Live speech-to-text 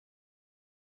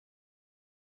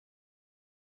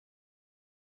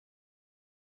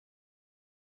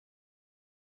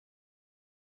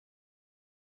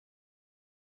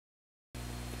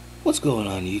What's going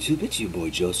on YouTube? It's your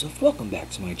boy Joseph. Welcome back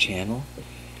to my channel.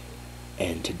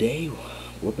 And today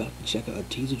we're about to check out a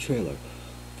teaser trailer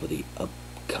for the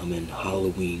upcoming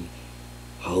Halloween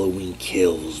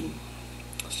Kills.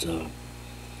 So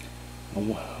I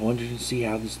wanted to see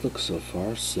how this looks so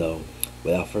far. So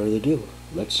without further ado,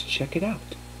 let's check it out.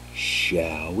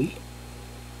 Shall we?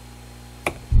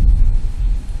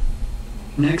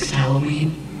 Next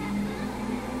Halloween,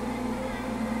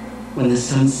 when the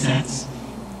sun sets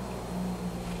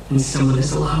and someone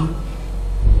is alone,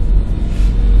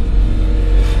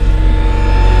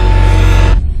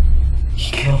 he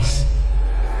kills.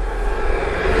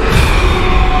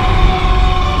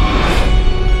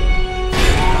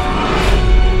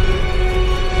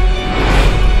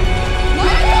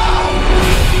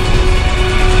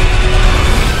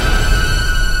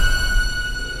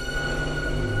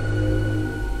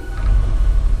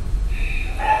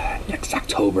 Next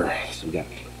October. So we got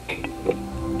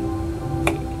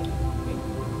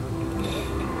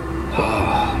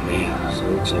oh man, so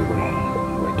it looks like we're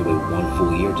have to wait one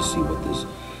full year to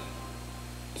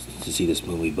see this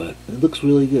movie, but it looks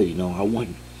really good. You know,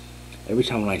 every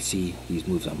time when I see these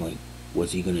movies, I'm like,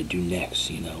 what's he gonna do next?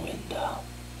 You know, and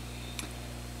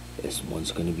this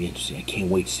one's gonna be interesting. I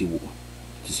can't wait to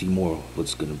see more of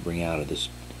what's gonna bring out of this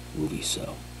movie.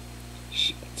 So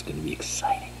it's gonna be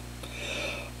exciting.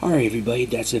 Alright everybody,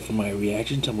 that's it for my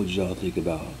reaction. Tell me what y'all think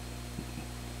about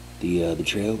the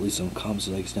trailer. Leave some comments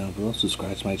and likes down below.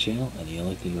 Subscribe to my channel. And the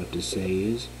only thing I have to say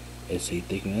is,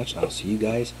 thank you very much. I'll see you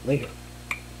guys later.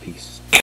 Peace.